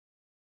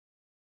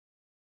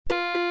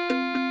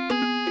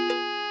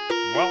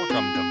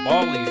welcome to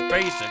Baldi's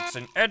Basics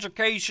in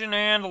Education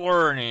and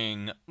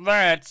Learning.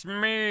 That's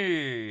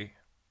me.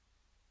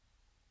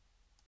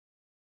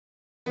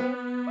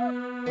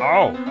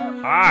 Oh,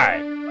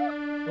 hi.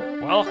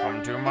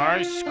 Welcome to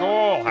my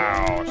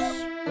schoolhouse.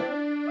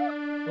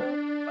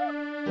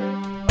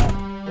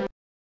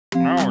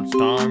 Now it's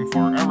time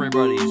for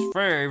everybody's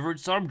favorite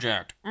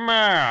subject,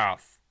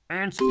 math.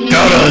 And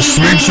gotta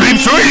sweep, sweep,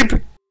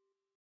 sweep!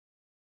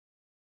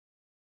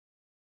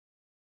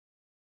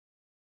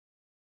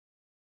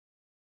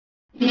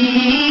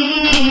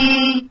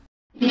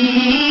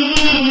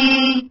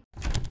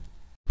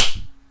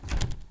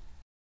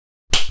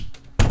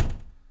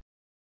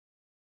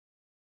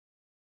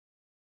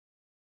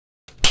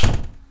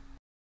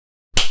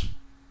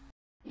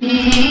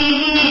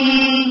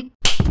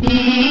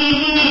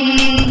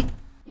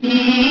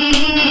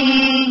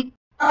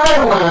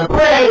 I wanna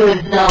play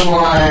with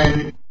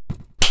someone.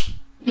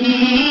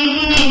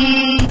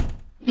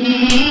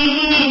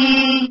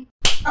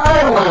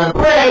 I wanna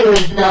play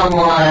with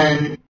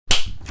someone.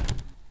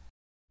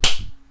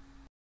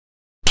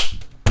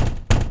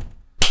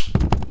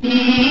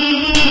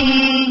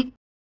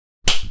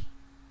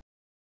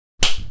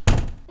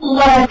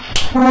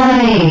 Let's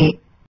play.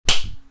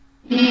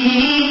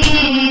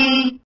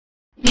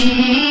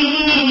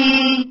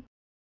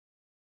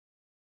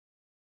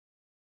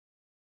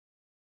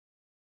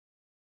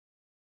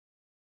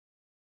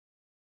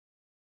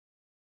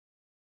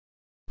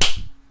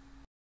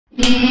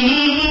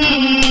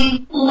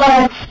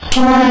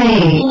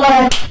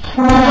 Let's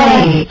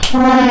play.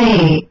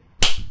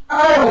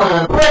 I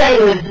wanna play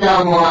with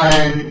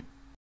someone.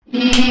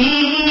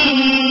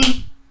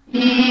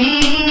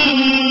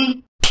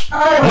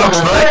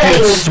 Looks like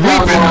it's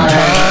sweeping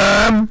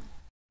time!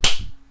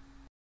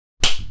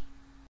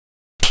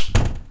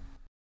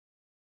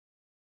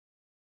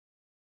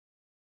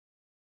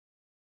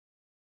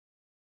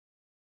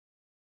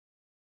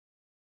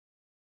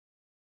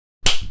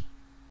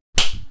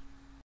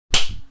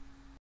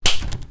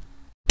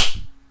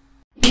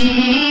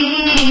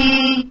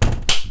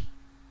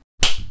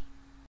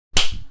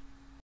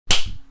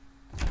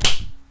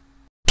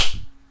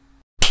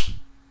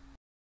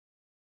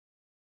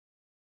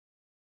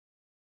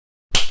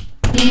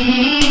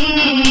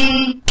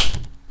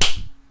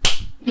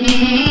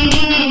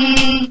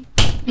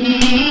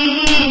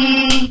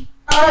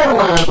 I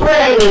wanna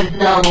play with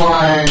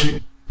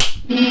someone.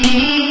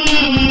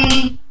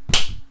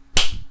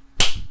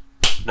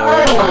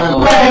 I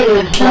wanna play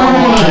with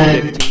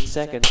someone. 15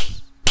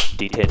 seconds.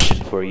 Detention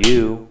for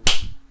you.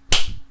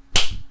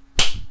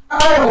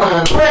 I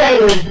wanna play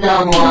with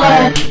someone.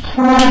 Let's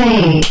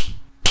play.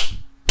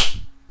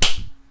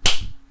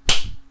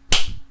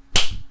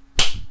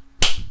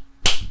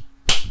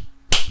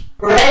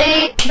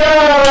 Ready,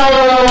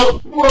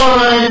 go!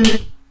 1,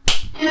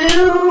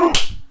 2,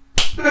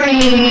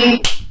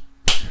 3,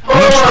 4.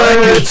 Looks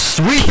like it's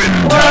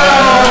sweeping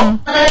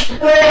time! Let's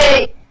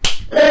play.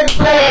 Let's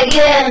play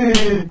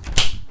again.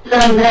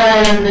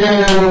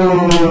 Sometime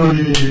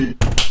soon.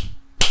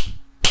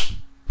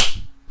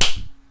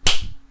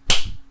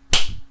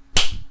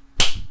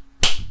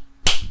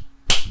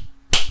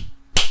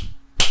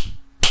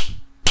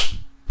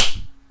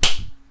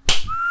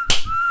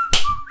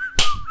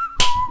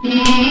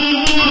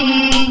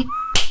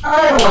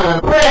 I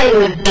wanna play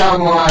with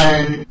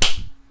someone.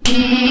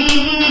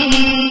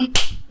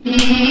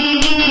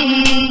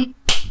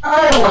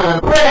 I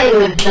wanna play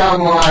with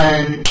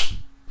someone.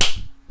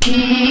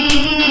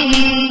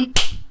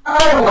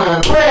 I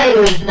wanna play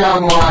with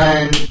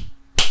someone.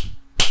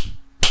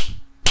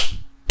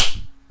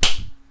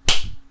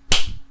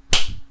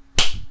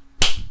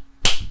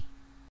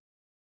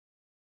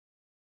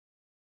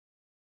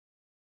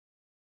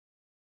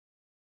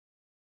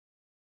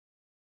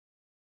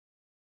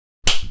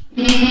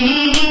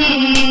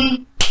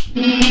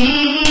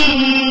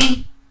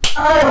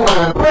 I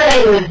wanna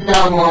play with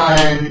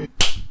someone.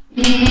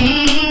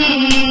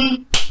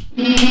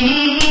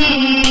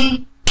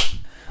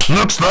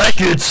 Looks like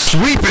it's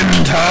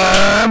sweeping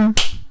time!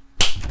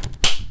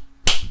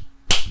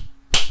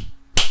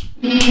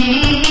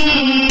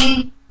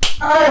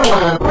 I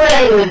wanna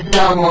play with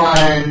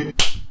someone.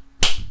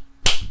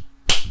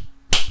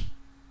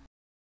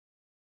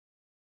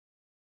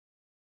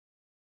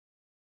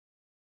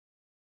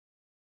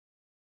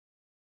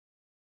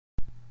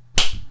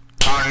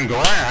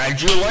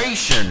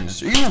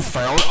 Congratulations! You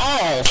found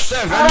all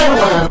 7 I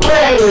wanna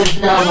play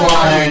with All you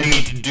someone.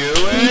 need to do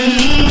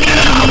is...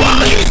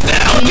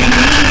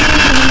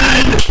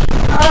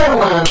 I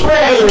wanna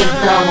play with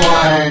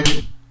someone.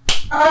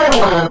 I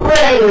wanna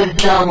play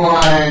with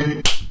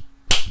someone.